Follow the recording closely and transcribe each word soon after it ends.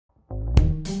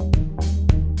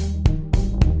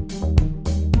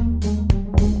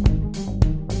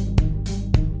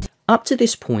Up to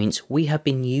this point, we have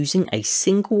been using a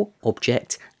single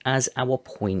object as our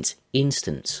point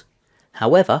instance.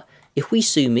 However, if we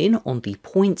zoom in on the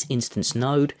point instance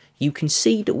node, you can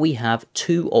see that we have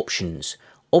two options,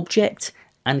 object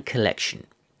and collection.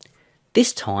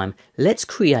 This time, let's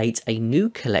create a new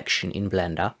collection in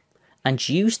Blender and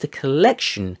use the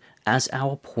collection as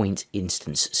our point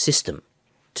instance system.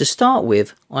 To start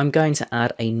with, I'm going to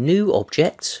add a new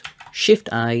object, Shift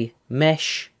A,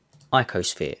 Mesh,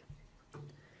 Icosphere.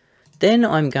 Then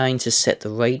I'm going to set the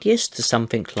radius to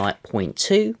something like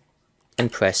 0.2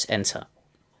 and press enter.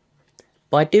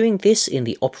 By doing this in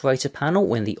the operator panel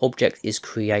when the object is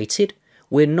created,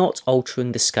 we're not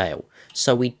altering the scale,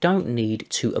 so we don't need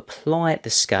to apply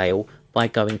the scale by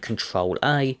going Ctrl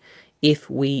A if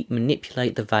we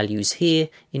manipulate the values here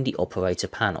in the operator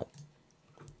panel.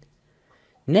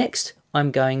 Next, I'm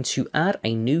going to add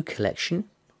a new collection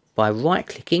by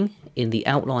right-clicking in the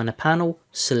outliner panel,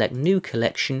 select new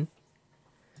collection,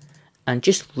 and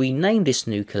just rename this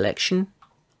new collection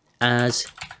as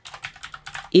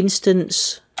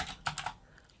instance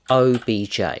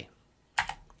obj.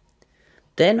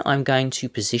 Then I'm going to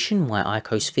position my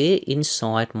icosphere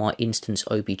inside my instance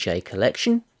obj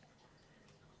collection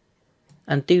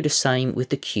and do the same with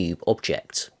the cube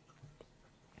object.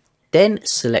 Then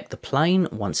select the plane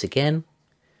once again,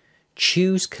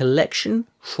 choose collection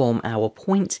from our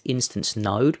point instance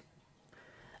node,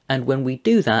 and when we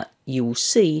do that, you will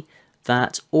see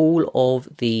that all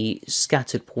of the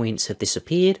scattered points have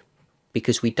disappeared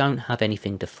because we don't have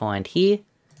anything defined here.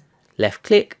 Left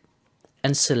click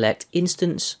and select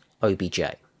instance obj.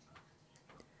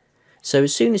 So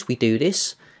as soon as we do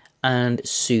this and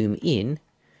zoom in,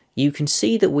 you can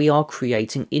see that we are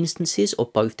creating instances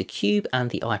of both the cube and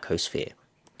the icosphere.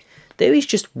 There is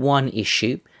just one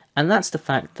issue, and that's the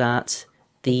fact that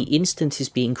the instance is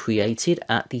being created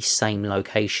at the same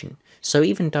location. So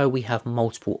even though we have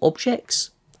multiple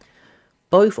objects,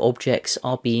 both objects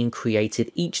are being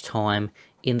created each time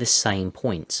in the same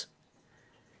point.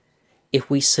 If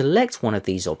we select one of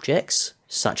these objects,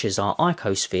 such as our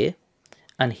icosphere,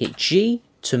 and hit G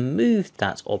to move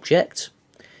that object,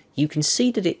 you can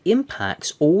see that it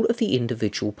impacts all of the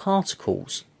individual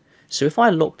particles. So if I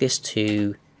lock this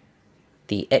to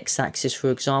the x-axis,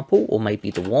 for example, or maybe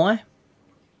the y,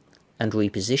 and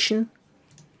reposition,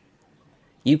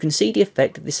 you can see the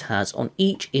effect that this has on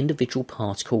each individual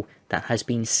particle that has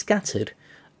been scattered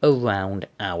around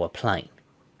our plane.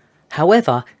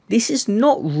 However, this is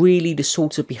not really the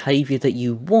sort of behavior that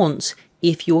you want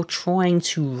if you're trying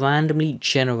to randomly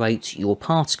generate your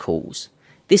particles.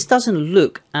 This doesn't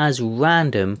look as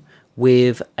random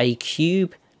with a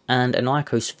cube and an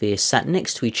icosphere sat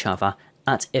next to each other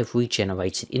at every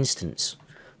generated instance.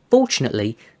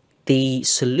 Fortunately, the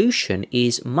solution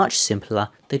is much simpler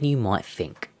than you might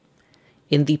think.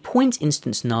 In the point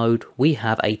instance node, we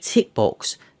have a tick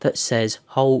box that says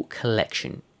whole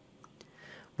collection.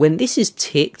 When this is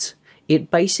ticked, it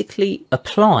basically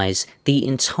applies the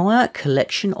entire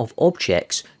collection of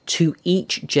objects to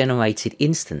each generated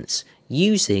instance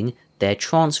using their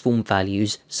transform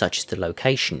values such as the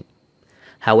location.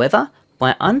 However,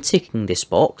 by unticking this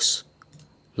box,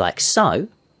 like so,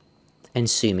 and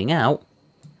zooming out,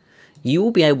 you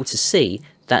will be able to see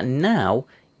that now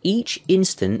each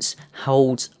instance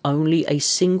holds only a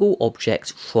single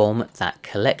object from that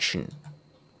collection.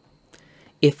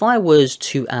 If I was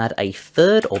to add a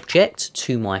third object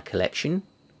to my collection,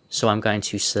 so I'm going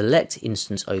to select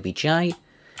instance obj,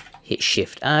 hit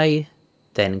Shift A,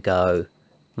 then go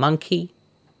monkey,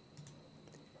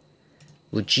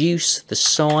 reduce the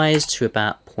size to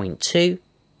about 0.2,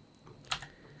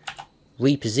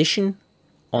 reposition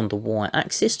on the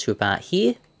y-axis to about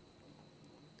here,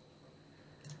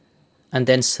 and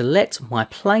then select my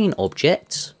plane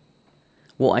object,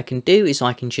 what I can do is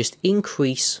I can just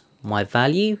increase my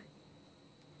value,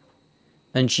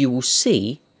 and you will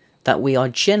see that we are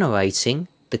generating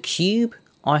the cube,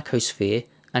 icosphere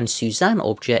and Suzanne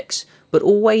objects, but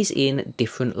always in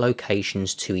different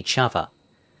locations to each other.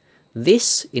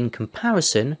 This in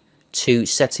comparison to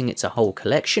setting it to whole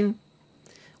collection,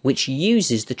 which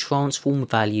uses the transform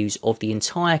values of the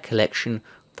entire collection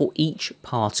for each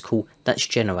particle that's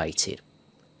generated.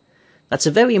 That's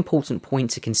a very important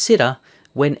point to consider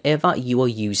whenever you are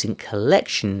using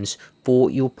collections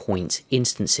for your point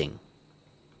instancing.